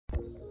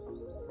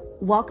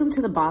Welcome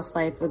to the Boss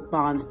Life with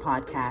Bonds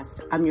podcast.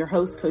 I'm your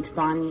host, Coach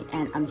Bonnie,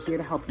 and I'm here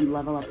to help you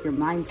level up your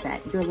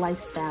mindset, your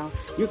lifestyle,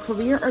 your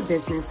career or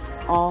business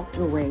all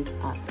the way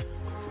up.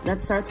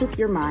 That starts with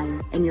your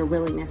mind and your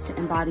willingness to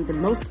embody the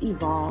most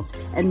evolved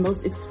and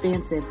most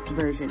expansive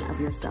version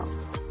of yourself.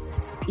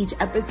 Each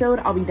episode,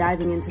 I'll be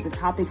diving into the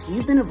topics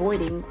you've been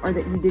avoiding or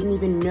that you didn't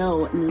even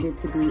know needed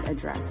to be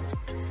addressed.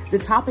 The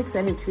topics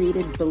that have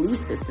created belief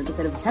systems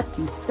that have kept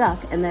you stuck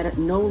and that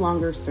no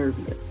longer serve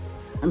you.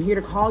 I'm here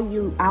to call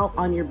you out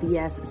on your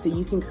BS so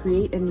you can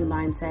create a new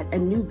mindset, a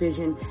new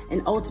vision,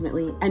 and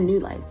ultimately a new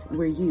life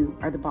where you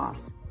are the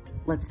boss.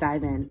 Let's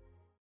dive in.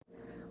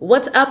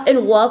 What's up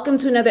and welcome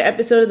to another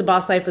episode of the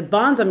Boss Life with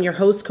Bonds. I'm your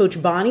host,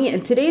 Coach Bonnie,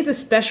 and today's a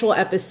special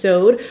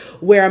episode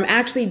where I'm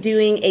actually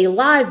doing a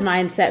live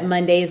Mindset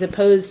Monday as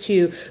opposed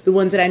to the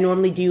ones that I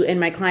normally do in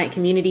my client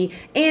community.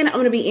 And I'm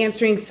going to be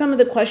answering some of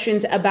the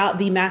questions about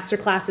the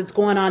masterclass that's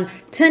going on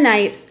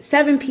tonight,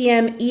 7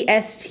 p.m.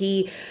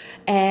 EST.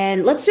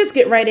 And let's just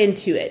get right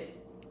into it.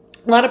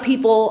 A lot of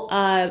people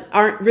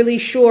aren't really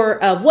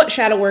sure of what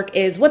shadow work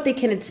is, what they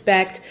can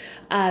expect.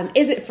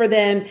 Is it for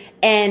them?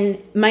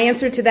 And my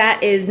answer to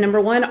that is number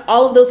one,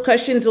 all of those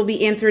questions will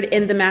be answered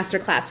in the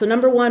masterclass. So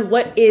number one,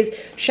 what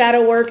is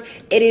shadow work?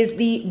 It is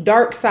the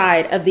dark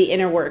side of the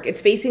inner work.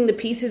 It's facing the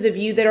pieces of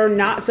you that are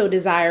not so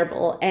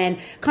desirable. And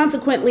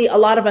consequently, a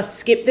lot of us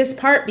skip this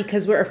part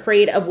because we're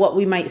afraid of what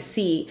we might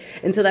see.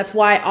 And so that's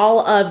why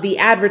all of the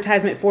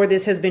advertisement for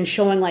this has been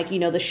showing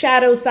the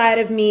shadow side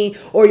of me,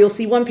 or you'll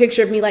see one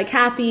picture of me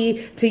happy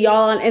to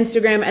y'all on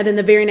Instagram. And then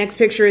the very next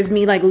picture is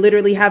me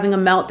literally having a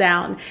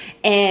meltdown.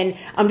 And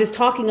I'm just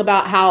talking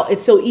about how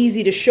it's so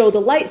easy to show the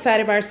light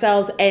side of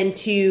ourselves and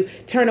to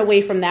turn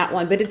away from that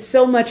one. But it's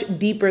so much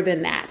deeper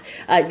than that.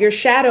 Your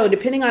shadow,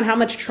 depending on how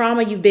much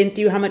trauma you've been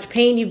through, how much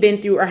pain you've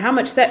been through, or how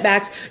much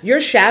setbacks, your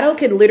shadow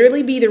can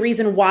literally be the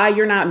reason why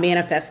you're not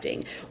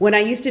manifesting. When I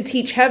used to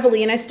teach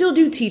heavily, and I still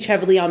do teach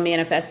heavily on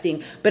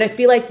manifesting, but I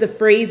feel like the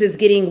phrase is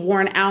getting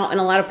worn out and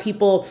a lot of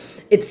people,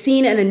 it's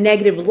seen in a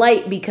negative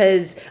light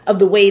because of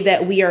the way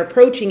that we are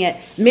approaching it.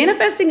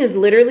 Manifesting is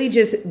literally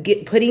just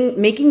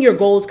making your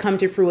goals come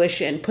to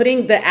fruition,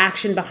 putting the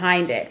action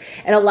behind it.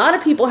 And a lot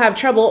of people have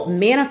trouble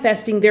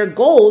manifesting their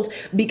goals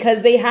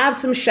because they have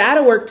some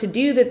shadow work to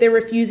do that they're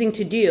refusing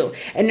to do.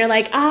 And they're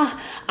like,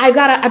 I've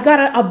got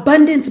an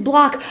abundance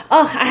block.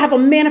 I have a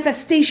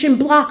manifestation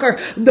block, or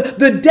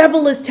the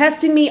devil is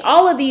testing me.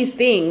 All of these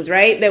things,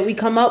 right, that we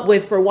come up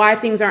with for why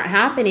things aren't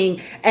happening.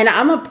 And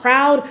I'm a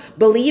proud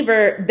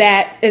believer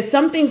that if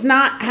something's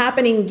not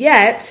happening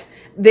yet,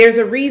 there's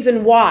a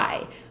reason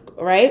why,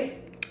 right?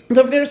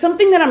 So if there's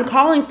something that I'm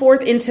calling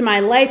forth into my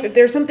life, if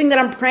there's something that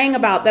I'm praying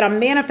about, that I'm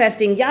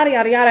manifesting, yada,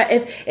 yada, yada,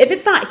 if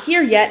it's not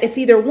here yet, it's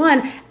either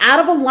one, out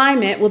of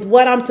alignment with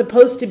what I'm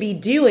supposed to be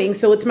doing.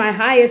 So it's my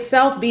highest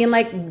self being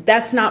like,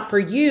 that's not for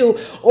you.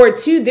 Or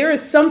two, there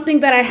is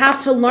something that I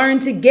have to learn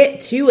to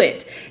get to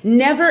it.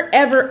 Never,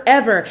 ever,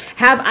 ever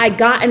have I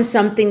gotten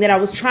something that I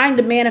was trying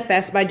to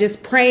manifest by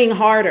just praying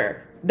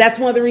harder. That's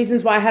one of the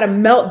reasons why I had a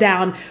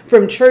meltdown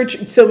from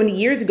church so many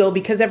years ago,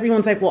 because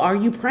everyone's like, well, are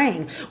you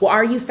praying? Well,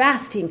 are you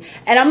fasting?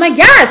 And I'm like,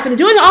 yes, I'm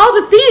doing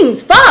all the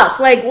things. Fuck.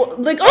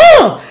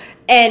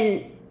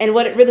 And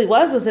what it really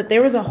was that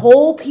there was a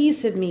whole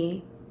piece of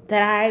me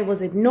that I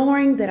was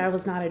ignoring, that I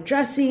was not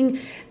addressing,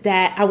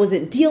 that I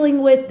wasn't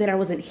dealing with, that I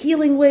wasn't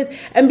healing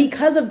with. And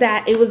because of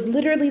that, it was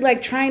literally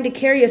like trying to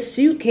carry a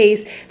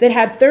suitcase that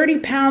had 30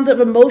 pounds of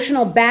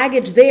emotional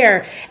baggage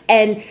there.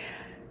 And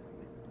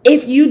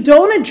if you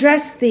don't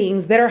address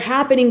things that are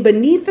happening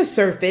beneath the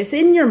surface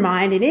in your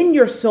mind and in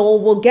your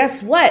soul, well,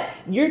 guess what?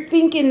 You're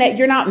thinking that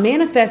you're not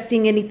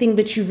manifesting anything,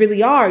 but you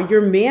really are. You're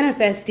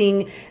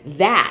manifesting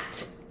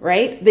that,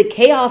 right? The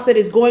chaos that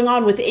is going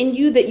on within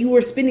you that you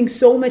were spending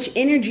so much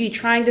energy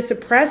trying to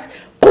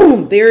suppress.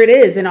 Boom, there it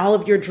is. And all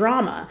of your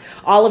drama,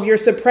 all of your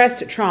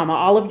suppressed trauma,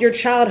 all of your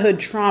childhood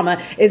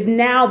trauma is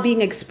now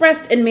being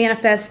expressed and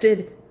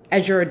manifested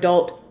as your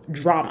adult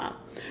drama.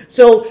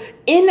 So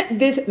in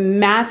this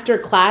master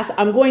class,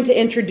 I'm going to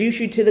introduce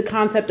you to the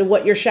concept of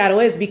what your shadow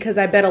is, because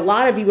I bet a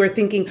lot of you are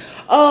thinking,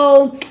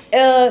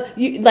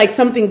 like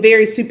something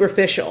very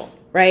superficial,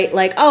 right?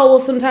 Like,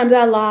 sometimes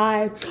I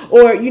lie,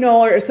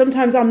 or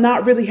sometimes I'm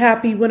not really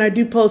happy when I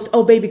do post.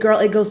 Oh, baby girl,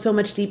 it goes so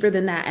much deeper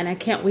than that. And I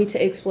can't wait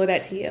to explore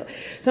that to you.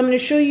 So I'm going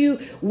to show you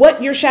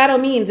what your shadow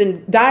means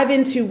and dive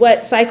into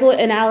what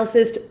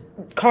psychoanalyst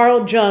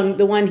Carl Jung,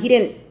 the one, he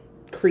didn't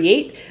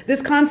create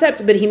this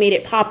concept, but he made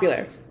it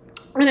popular.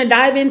 I'm going to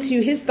dive into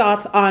his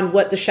thoughts on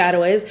what the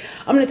shadow is.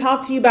 I'm going to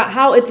talk to you about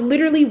how it's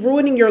literally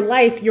ruining your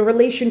life, your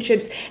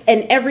relationships,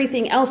 and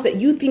everything else, that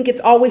you think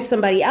it's always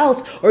somebody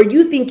else, or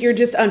you think you're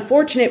just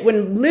unfortunate,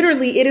 when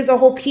literally it is a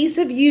whole piece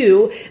of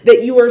you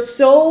that you are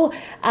so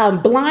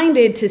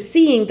blinded to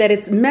seeing that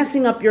it's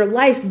messing up your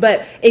life.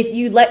 But if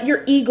you let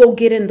your ego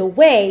get in the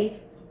way,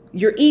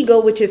 your ego,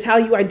 which is how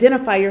you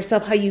identify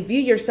yourself, how you view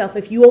yourself.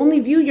 If you only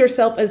view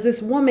yourself as this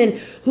woman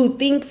who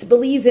thinks,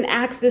 believes, and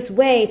acts this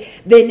way,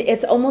 then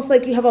it's almost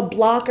like you have a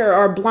blocker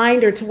or a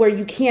blinder to where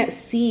you can't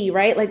see,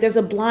 right? Like there's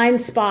a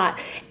blind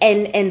spot,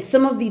 and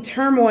some of the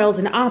turmoils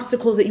and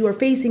obstacles that you are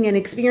facing and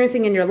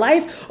experiencing in your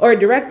life are a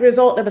direct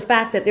result of the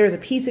fact that there's a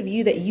piece of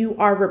you that you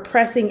are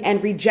repressing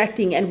and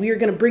rejecting, and we are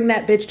going to bring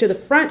that bitch to the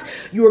front.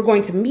 You are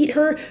going to meet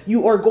her.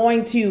 You are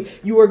going to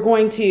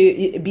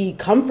be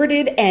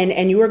comforted,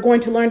 and you are going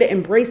to learn to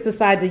embrace the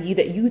sides of you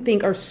that you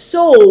think are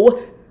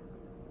so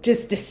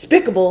just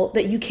despicable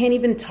that you can't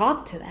even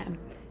talk to them.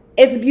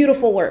 It's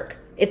beautiful work.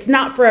 It's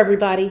not for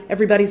everybody.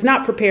 Everybody's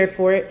not prepared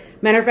for it.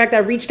 Matter of fact, I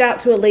reached out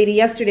to a lady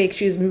yesterday.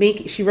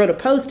 She wrote a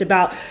post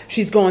about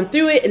she's going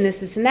through it and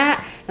this and that.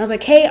 And I was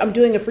like, hey, I'm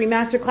doing a free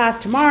masterclass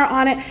tomorrow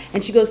on it.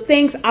 And she goes,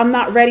 thanks, I'm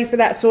not ready for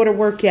that sort of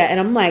work yet. And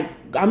I'm like,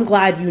 I'm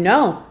glad you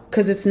know.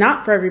 Because it's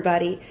not for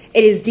everybody.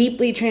 It is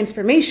deeply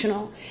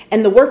transformational.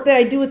 And the work that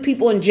I do with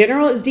people in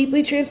general is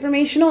deeply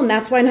transformational. And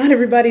that's why not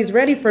everybody's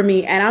ready for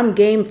me. And I'm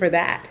game for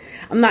that.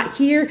 I'm not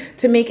here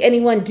to make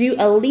anyone do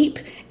a leap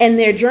in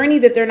their journey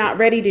that they're not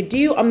ready to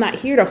do. I'm not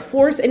here to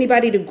force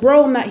anybody to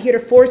grow. I'm not here to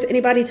force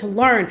anybody to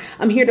learn.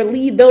 I'm here to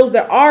lead those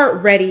that are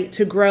ready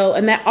to grow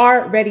and that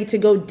are ready to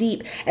go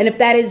deep. And if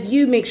that is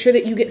you, make sure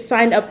that you get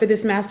signed up for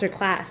this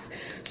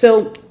masterclass.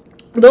 So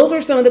those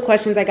are some of the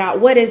questions I got.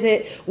 What is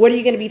it? What are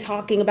you going to be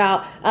talking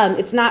about?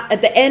 It's not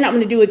at the end. I'm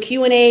going to do a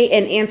Q&A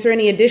and answer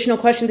any additional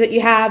questions that you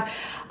have.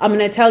 I'm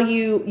going to tell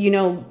you,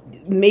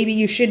 maybe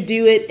you should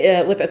do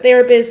it with a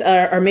therapist,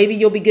 or maybe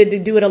you'll be good to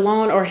do it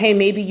alone. Or, hey,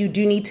 maybe you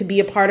do need to be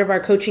a part of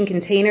our coaching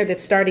container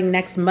that's starting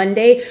next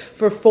Monday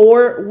for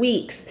 4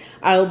 weeks.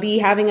 I'll be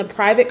having a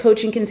private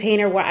coaching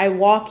container where I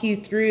walk you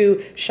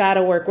through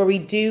shadow work, where we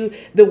do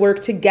the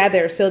work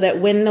together so that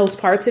when those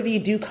parts of you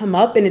do come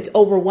up and it's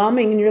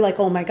overwhelming and you're like,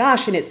 oh my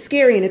gosh, and it's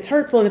scary and it's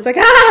hurtful and it's like,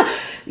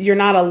 you're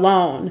not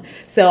alone.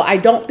 So I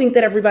don't think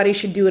that everybody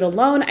should do it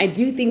alone. I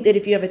do think that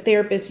if you have a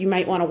therapist, you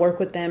might want to work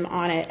with them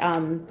on it,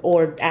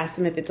 or ask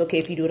them if it's okay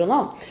if you do it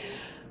alone.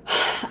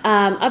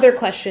 Other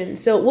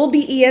questions. So it will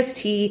be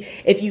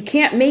EST. If you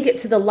can't make it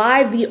to the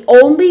live, the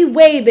only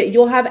way that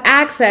you'll have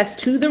access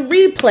to the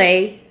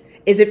replay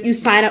is if you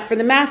sign up for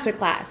the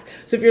masterclass.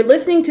 So if you're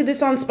listening to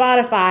this on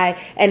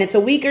Spotify and it's a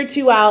week or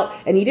two out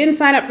and you didn't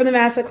sign up for the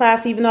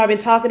masterclass, even though I've been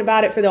talking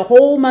about it for the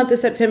whole month of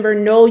September,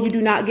 no, you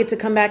do not get to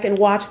come back and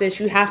watch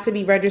this. You have to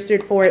be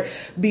registered for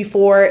it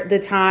before the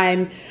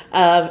time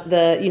of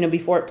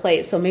before it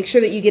plays. So make sure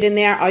that you get in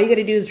there. All you got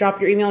to do is drop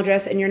your email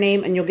address and your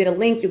name, and you'll get a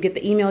link. You'll get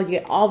the email. You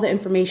get all the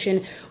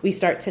information. We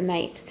start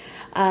tonight.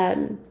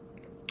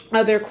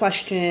 Other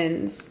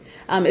questions.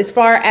 As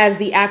far as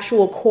the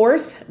actual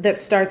course that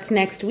starts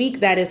next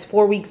week, that is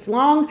 4 weeks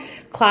long.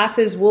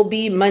 Classes will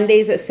be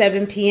Mondays at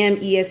 7 p.m.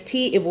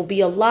 EST. It will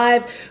be a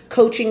live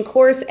coaching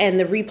course, and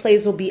the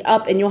replays will be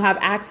up, and you'll have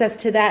access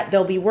to that.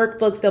 There'll be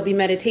workbooks, there'll be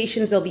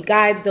meditations, there'll be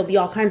guides, there'll be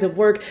all kinds of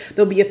work.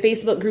 There'll be a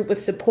Facebook group with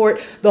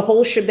support, the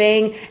whole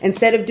shebang.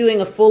 Instead of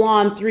doing a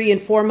full-on 3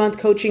 and 4 month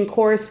coaching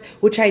course,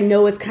 which I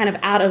know is kind of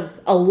out of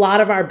a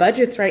lot of our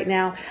budgets right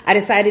now, I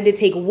decided to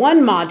take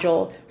one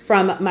module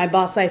from my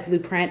Boss Life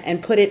Blueprint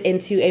and put it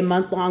into a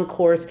month-long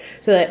course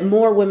so that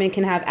more women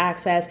can have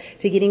access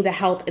to getting the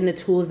help and the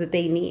tools that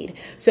they need.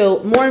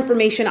 So more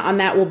information on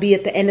that will be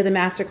at the end of the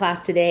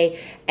masterclass today,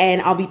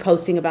 and I'll be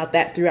posting about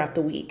that throughout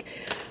the week.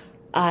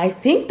 I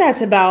think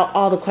that's about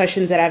all the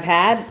questions that I've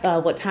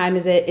had. What time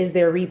is it? Is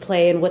there a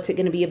replay? And what's it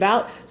going to be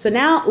about? So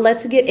now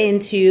let's get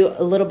into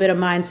a little bit of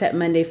Mindset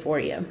Monday for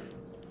you.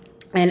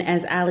 And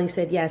as Ali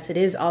said, yes, it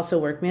is also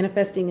work.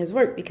 Manifesting is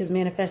work because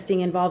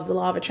manifesting involves the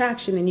law of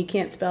attraction, and you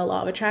can't spell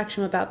law of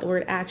attraction without the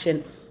word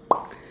action.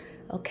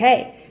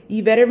 Okay,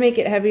 you better make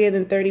it heavier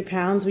than 30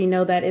 pounds. We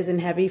know that isn't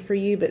heavy for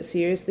you, but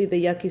seriously,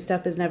 the yucky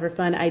stuff is never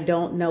fun. I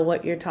don't know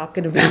what you're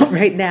talking about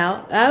right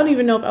now. I don't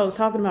even know if I was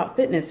talking about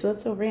fitness, so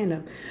that's so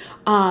random.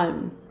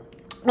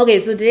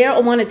 Okay, so today I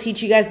want to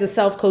teach you guys the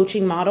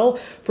self-coaching model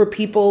for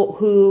people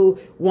who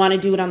want to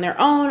do it on their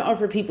own, or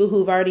for people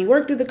who've already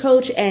worked with a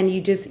coach and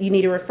you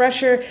need a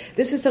refresher.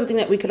 This is something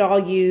that we could all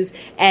use,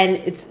 and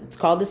it's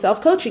called the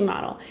self-coaching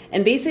model.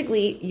 And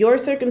basically, your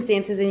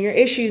circumstances and your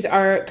issues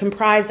are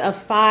comprised of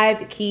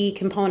 5 key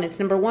components.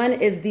 Number 1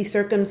 is the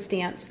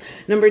circumstance.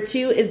 Number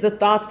 2 is the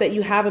thoughts that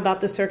you have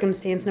about the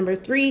circumstance. Number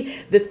 3,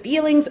 the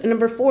feelings.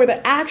 Number 4,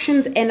 the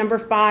actions. And number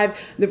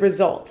 5, the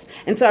results.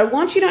 And so I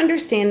want you to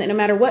understand that no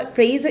matter what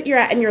phase that you're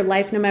at in your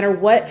life, no matter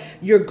what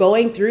you're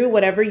going through,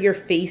 whatever you're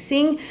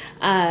facing,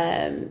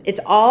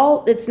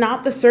 it's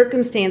not the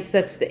circumstance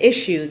that's the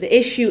issue. The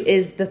issue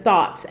is the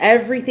thoughts.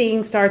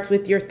 Everything starts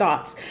with your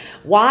thoughts.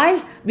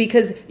 Why?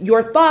 Because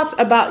your thoughts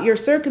about your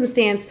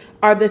circumstance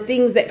are the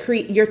things that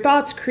your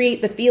thoughts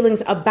create the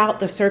feelings about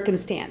the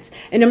circumstance.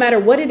 And no matter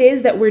what it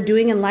is that we're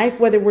doing in life,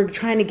 whether we're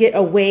trying to get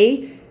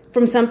away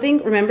from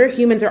something, remember,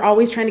 humans are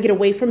always trying to get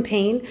away from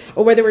pain,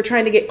 or whether we're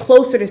trying to get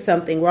closer to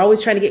something, we're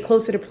always trying to get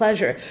closer to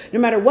pleasure. No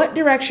matter what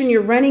direction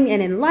you're running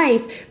in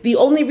life, the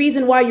only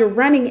reason why you're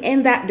running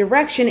in that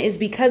direction is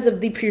because of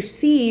the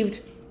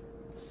perceived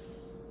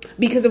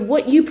because of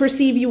what you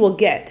perceive you will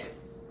get.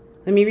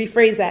 Let me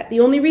rephrase that. The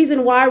only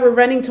reason why we're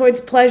running towards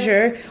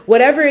pleasure,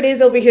 whatever it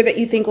is over here that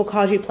you think will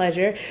cause you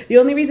pleasure, the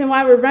only reason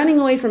why we're running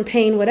away from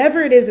pain,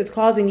 whatever it is that's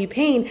causing you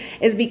pain,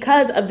 is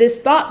because of this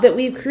thought that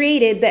we've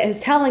created that is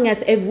telling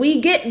us if we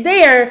get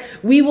there,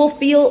 we will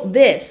feel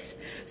this.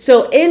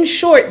 So in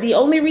short, the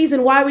only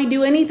reason why we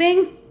do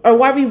anything, or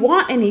why we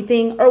want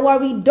anything, or why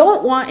we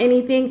don't want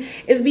anything,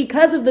 is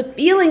because of the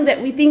feeling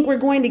that we think we're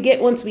going to get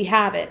once we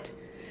have it.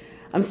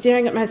 I'm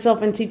staring at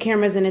myself in 2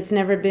 cameras and it's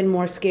never been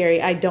more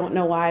scary. I don't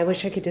know why. I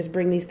wish I could just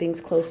bring these things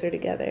closer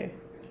together.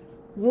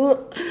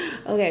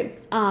 Okay.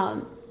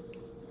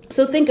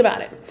 So think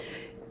about it.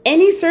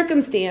 Any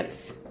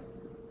circumstance,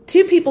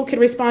 2 people could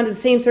respond to the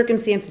same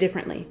circumstance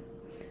differently.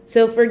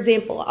 So for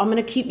example, I'm going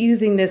to keep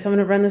using this. I'm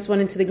going to run this one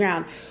into the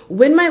ground.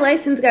 When my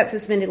license got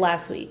suspended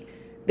last week,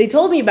 they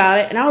told me about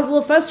it and I was a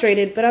little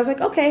frustrated, but I was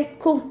like, okay,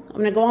 cool. I'm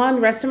going to go on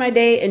the rest of my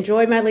day,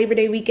 enjoy my Labor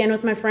Day weekend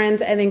with my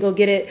friends, and then go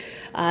get it,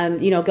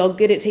 go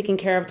get it taken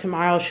care of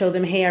tomorrow. Show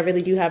them, hey, I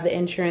really do have the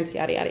insurance,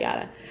 yada, yada,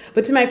 yada.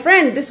 But to my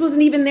friend, this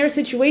wasn't even their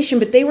situation,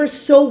 but they were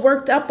so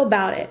worked up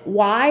about it.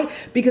 Why?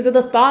 Because of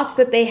the thoughts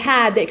that they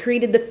had that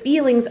created the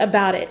feelings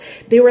about it.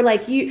 They were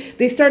like,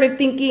 they started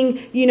thinking,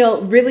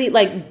 really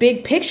like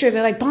big picture.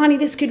 They're like, Bonnie,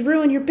 this could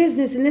ruin your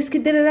business and this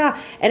could da-da-da.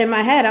 And in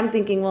my head, I'm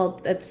thinking,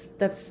 well,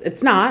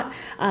 it's not.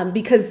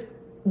 Because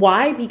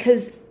why?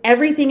 Because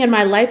everything in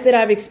my life that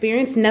I've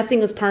experienced, nothing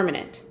was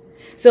permanent.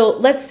 So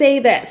let's say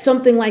that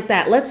something like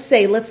that, let's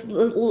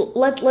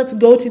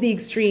go to the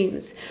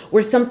extremes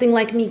where something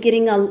like me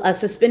getting a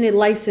suspended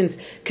license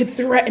could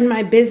threaten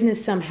my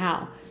business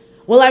somehow.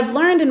 Well, I've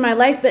learned in my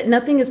life that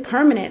nothing is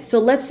permanent. So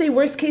let's say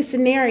worst case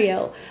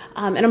scenario,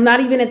 and I'm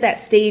not even at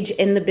that stage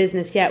in the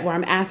business yet where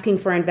I'm asking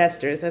for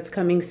investors. That's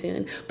coming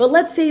soon. But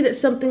let's say that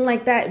something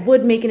like that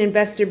would make an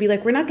investor be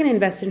like, we're not going to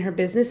invest in her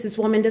business. This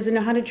woman doesn't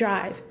know how to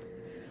drive.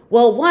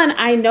 Well, one,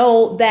 I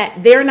know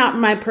that they're not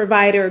my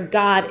provider,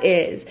 God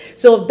is.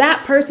 So if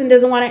that person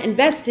doesn't want to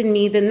invest in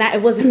me, then that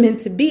it wasn't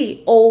meant to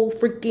be. Oh,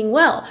 freaking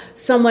well,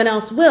 someone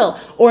else will.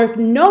 Or if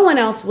no one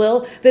else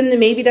will, then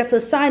maybe that's a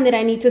sign that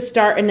I need to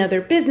start another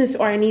business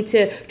or I need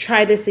to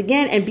try this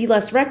again and be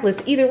less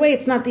reckless. Either way,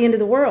 it's not the end of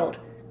the world.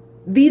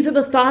 These are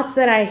the thoughts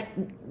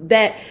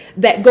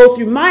that go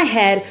through my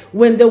head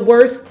when the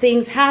worst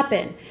things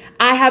happen.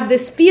 I have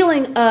this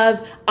feeling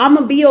of I'm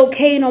going to be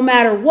okay no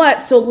matter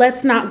what, so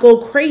let's not go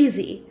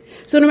crazy.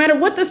 So no matter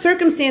what the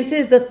circumstance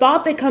is, the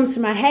thought that comes to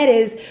my head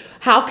is,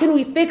 how can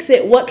we fix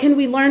it? What can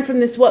we learn from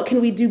this? What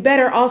can we do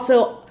better?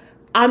 Also,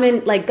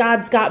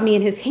 God's got me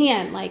in his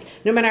hand. Like,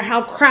 no matter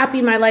how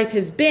crappy my life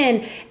has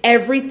been,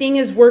 everything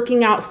is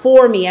working out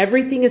for me.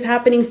 Everything is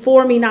happening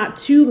for me, not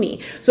to me.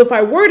 So if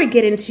I were to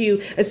get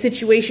into a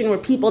situation where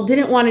people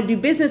didn't want to do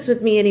business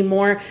with me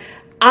anymore,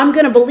 I'm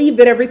going to believe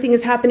that everything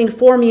is happening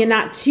for me and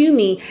not to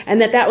me,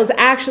 and that was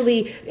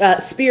actually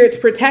Spirit's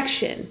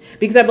protection,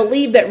 because I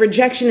believe that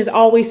rejection is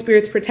always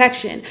Spirit's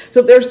protection. So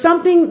if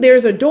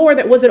there's a door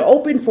that wasn't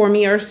open for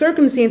me, or a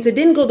circumstance that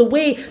didn't go the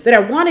way that I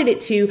wanted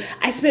it to,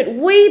 I spent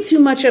way too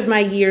much of my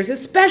years,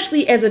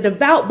 especially as a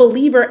devout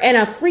believer and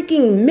a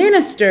freaking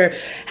minister,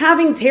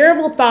 having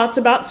terrible thoughts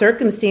about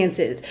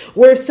circumstances,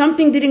 where if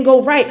something didn't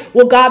go right,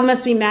 well, God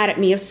must be mad at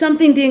me. If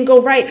something didn't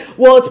go right,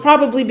 well, it's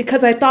probably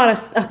because I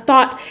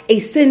thought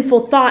a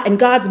sinful thought and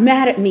God's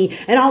mad at me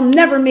and I'll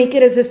never make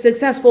it as a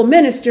successful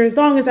minister as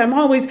long as I'm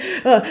always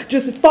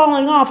just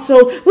falling off.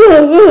 So,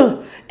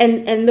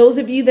 and those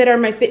of you that are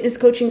my fitness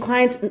coaching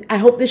clients, I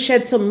hope this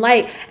sheds some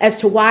light as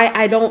to why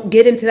I don't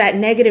get into that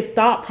negative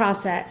thought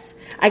process.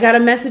 I got a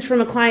message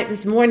from a client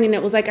this morning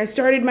that was like, I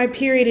started my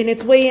period and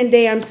it's weigh-in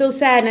day. I'm so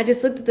sad. And I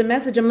just looked at the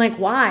message. I'm like,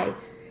 why?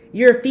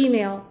 You're a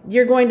female.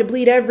 You're going to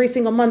bleed every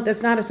single month.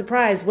 That's not a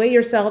surprise. Weigh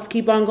yourself.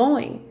 Keep on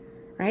going.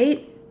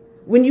 Right?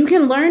 When you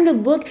can learn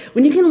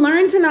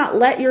to not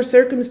let your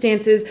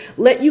circumstances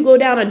let you go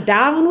down a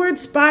downward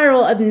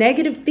spiral of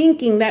negative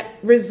thinking that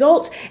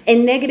results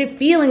in negative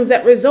feelings,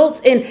 that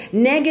results in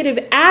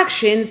negative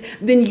actions,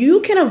 then you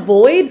can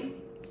avoid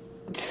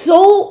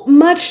so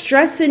much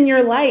stress in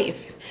your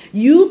life.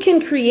 You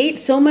can create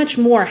so much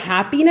more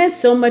happiness,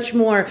 so much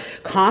more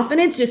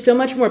confidence, just so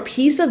much more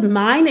peace of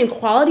mind and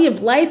quality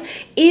of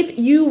life if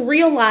you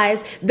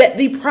realize that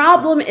the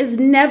problem is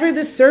never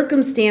the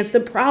circumstance. The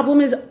problem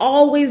is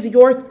always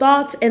your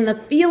thoughts and the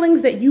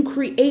feelings that you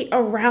create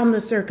around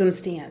the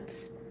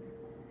circumstance.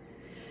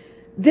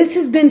 This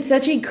has been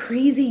such a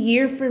crazy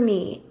year for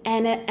me.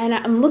 And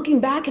I'm looking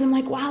back and I'm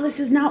like, wow, this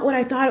is not what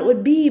I thought it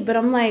would be. But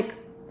I'm like,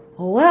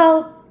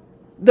 well,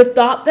 the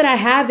thought that I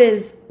have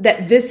is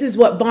that this is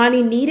what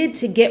Bonnie needed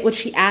to get what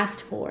she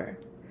asked for.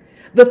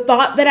 The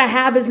thought that I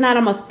have is not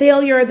I'm a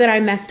failure, that I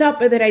messed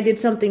up, or that I did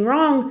something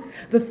wrong.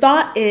 The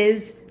thought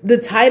is the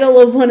title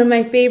of one of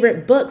my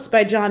favorite books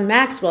by John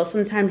Maxwell.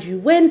 Sometimes you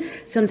win,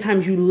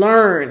 sometimes you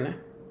learn.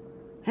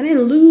 I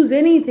didn't lose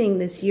anything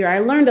this year. I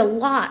learned a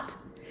lot.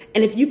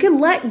 And if you can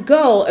let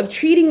go of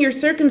treating your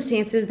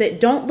circumstances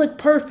that don't look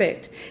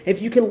perfect, if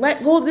you can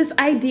let go of this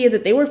idea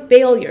that they were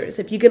failures,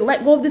 if you could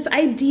let go of this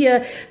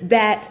idea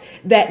that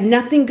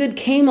nothing good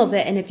came of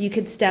it, and if you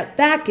could step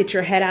back, get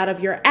your head out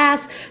of your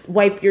ass,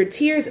 wipe your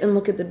tears, and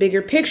look at the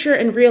bigger picture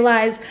and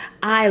realize,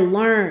 I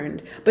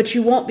learned. But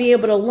you won't be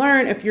able to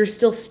learn if you're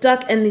still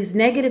stuck in these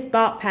negative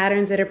thought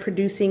patterns that are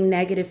producing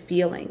negative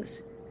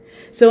feelings.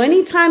 So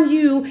anytime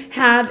you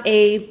have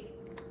a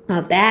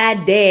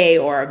bad day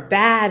or a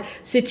bad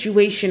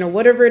situation or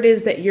whatever it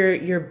is that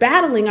you're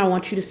battling, I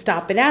want you to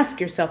stop and ask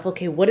yourself,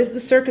 okay, what is the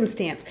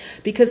circumstance?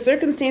 Because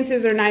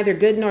circumstances are neither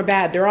good nor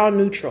bad. They're all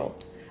neutral.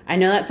 I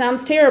know that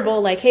sounds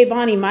terrible. Like, hey,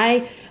 Bonnie,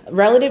 my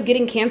relative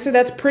getting cancer,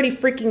 that's pretty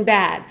freaking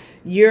bad.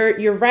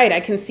 You're right. I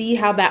can see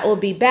how that will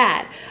be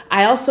bad.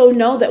 I also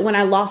know that when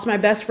I lost my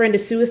best friend to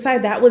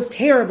suicide, that was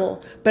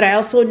terrible. But I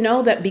also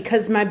know that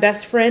because my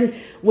best friend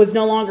was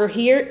no longer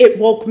here, it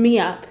woke me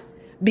up.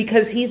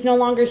 Because he's no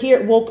longer here,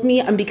 it woke me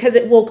up. And because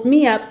it woke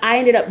me up, I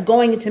ended up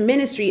going into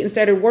ministry and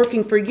started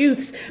working for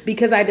youths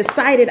because I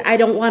decided I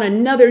don't want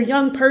another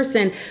young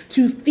person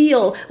to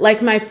feel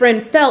like my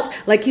friend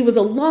felt, like he was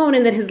alone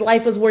and that his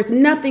life was worth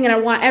nothing. And I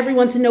want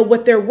everyone to know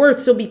what they're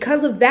worth. So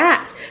because of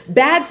that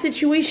bad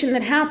situation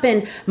that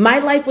happened, my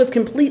life was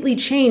completely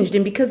changed.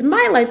 And because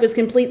my life was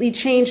completely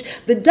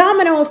changed, the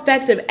domino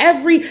effect of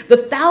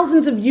the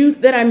thousands of youth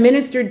that I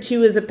ministered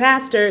to as a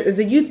pastor, as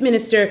a youth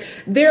minister,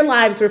 their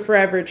lives were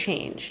forever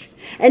changed.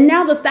 And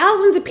now the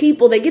thousands of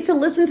people that get to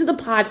listen to the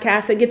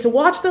podcast, that get to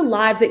watch the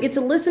lives, that get to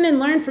listen and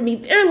learn from me,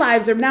 their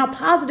lives are now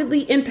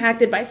positively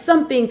impacted by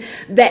something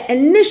that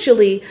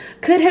initially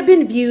could have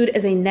been viewed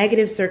as a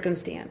negative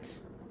circumstance.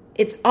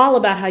 It's all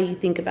about how you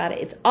think about it.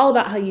 It's all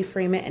about how you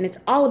frame it. And it's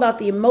all about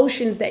the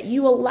emotions that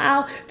you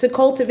allow to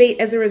cultivate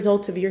as a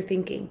result of your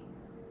thinking.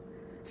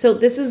 So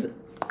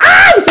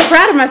I'm so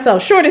proud of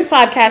myself. Shortest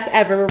podcast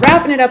ever. We're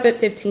wrapping it up at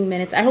 15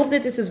 minutes. I hope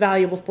that this is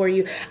valuable for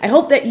you. I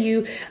hope that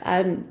you,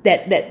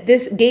 that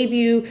this gave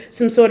you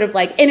some sort of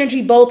like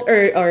energy bolt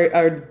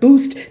or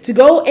boost to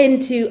go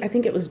into, I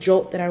think it was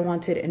jolt that I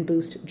wanted and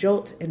boost,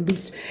 jolt and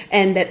boost.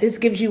 And that this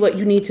gives you what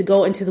you need to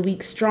go into the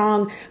week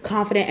strong,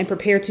 confident, and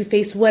prepared to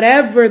face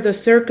whatever the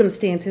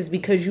circumstances,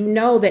 because you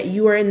know that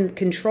you are in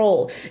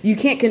control. You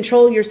can't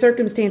control your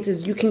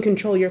circumstances. You can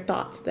control your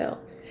thoughts though.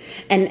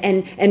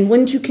 And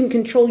when you can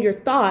control your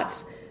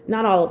thoughts,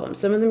 not all of them,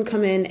 some of them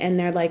come in and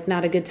they're like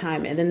not a good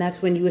time. And then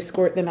that's when you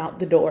escort them out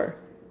the door.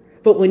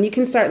 But when you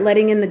can start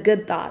letting in the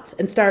good thoughts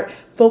and start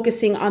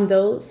focusing on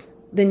those,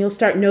 then you'll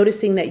start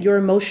noticing that your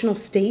emotional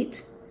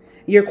state,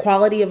 your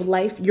quality of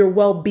life, your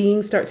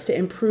well-being starts to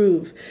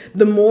improve.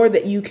 The more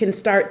that you can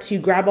start to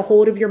grab a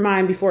hold of your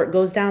mind before it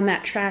goes down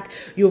that track,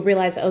 you'll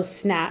realize, oh,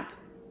 snap.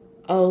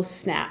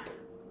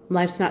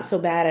 Life's not so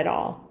bad at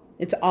all.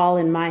 It's all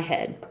in my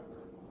head.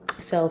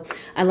 So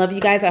I love you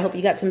guys. I hope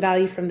you got some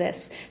value from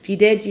this. If you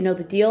did, you know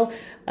the deal.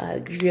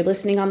 If you're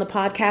listening on the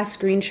podcast,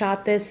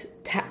 screenshot this,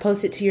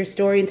 post it to your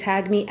story and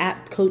tag me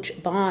at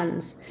Coach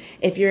Bonds.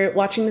 If you're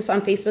watching this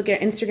on Facebook or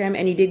Instagram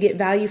and you did get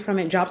value from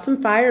it, drop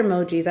some fire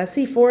emojis. I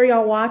see 4 of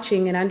y'all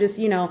watching and I'm just,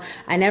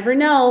 I never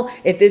know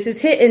if this is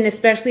hitting,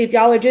 especially if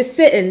y'all are just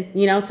sitting,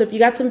 so if you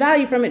got some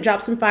value from it,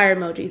 drop some fire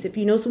emojis. If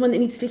you know someone that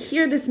needs to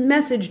hear this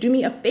message, do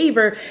me a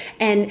favor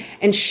and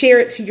share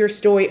it to your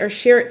story or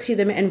share it to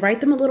them and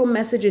write them a little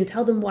message and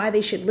tell them why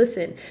they should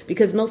listen,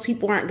 because most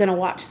people aren't going to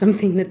watch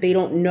something that they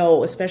don't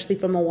know, especially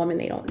from a woman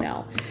they don't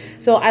know.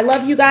 So I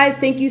love you guys.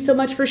 Thank you so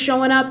much for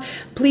showing up.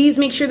 Please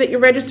make sure that you're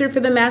registered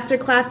for the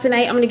Masterclass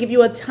tonight. I'm going to give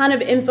you a ton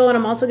of info and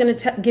I'm also going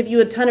to give you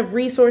a ton of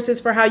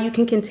resources for how you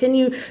can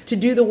continue to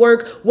do the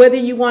work, whether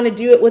you want to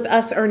do it with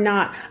us or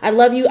not. I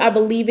love you. I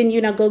believe in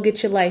you. Now go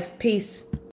get your life. Peace.